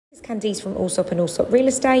This is Candice from Allsop and Allsop Real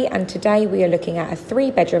Estate, and today we are looking at a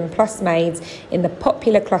 3-bedroom plus maids in the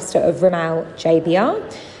popular cluster of Rimal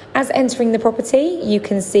JBR. As entering the property, you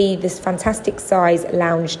can see this fantastic size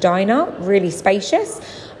lounge diner, really spacious,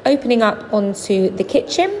 opening up onto the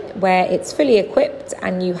kitchen where it's fully equipped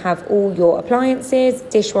and you have all your appliances,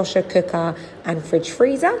 dishwasher, cooker and fridge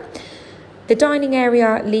freezer. The dining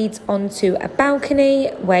area leads onto a balcony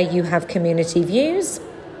where you have community views.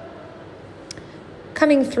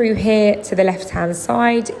 Coming through here to the left-hand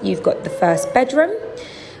side, you've got the first bedroom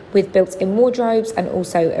with built-in wardrobes and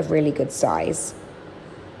also of really good size.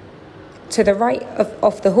 To the right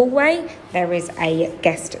off the hallway, there is a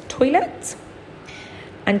guest toilet.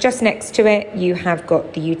 And just next to it, you have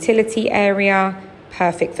got the utility area,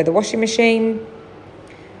 perfect for the washing machine.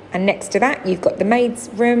 And next to that, you've got the maid's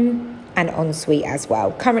room and ensuite as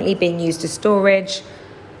well, currently being used as storage.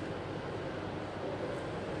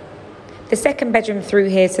 The second bedroom through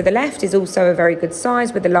here to the left is also a very good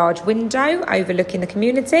size with a large window overlooking the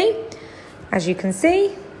community. As you can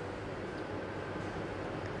see,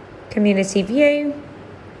 community view.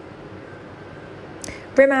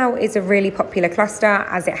 Rimal is a really popular cluster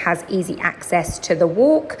as it has easy access to the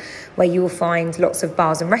walk, where you will find lots of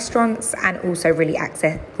bars and restaurants, and also really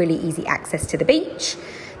easy access to the beach.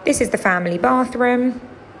 This is the family bathroom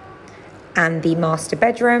and the master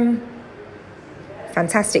bedroom.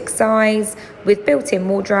 Fantastic size with built-in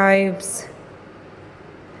wardrobes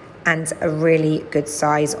and a really good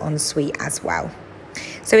size ensuite as well.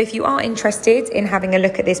 So if you are interested in having a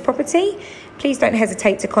look at this property, please don't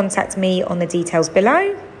hesitate to contact me on the details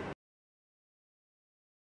below.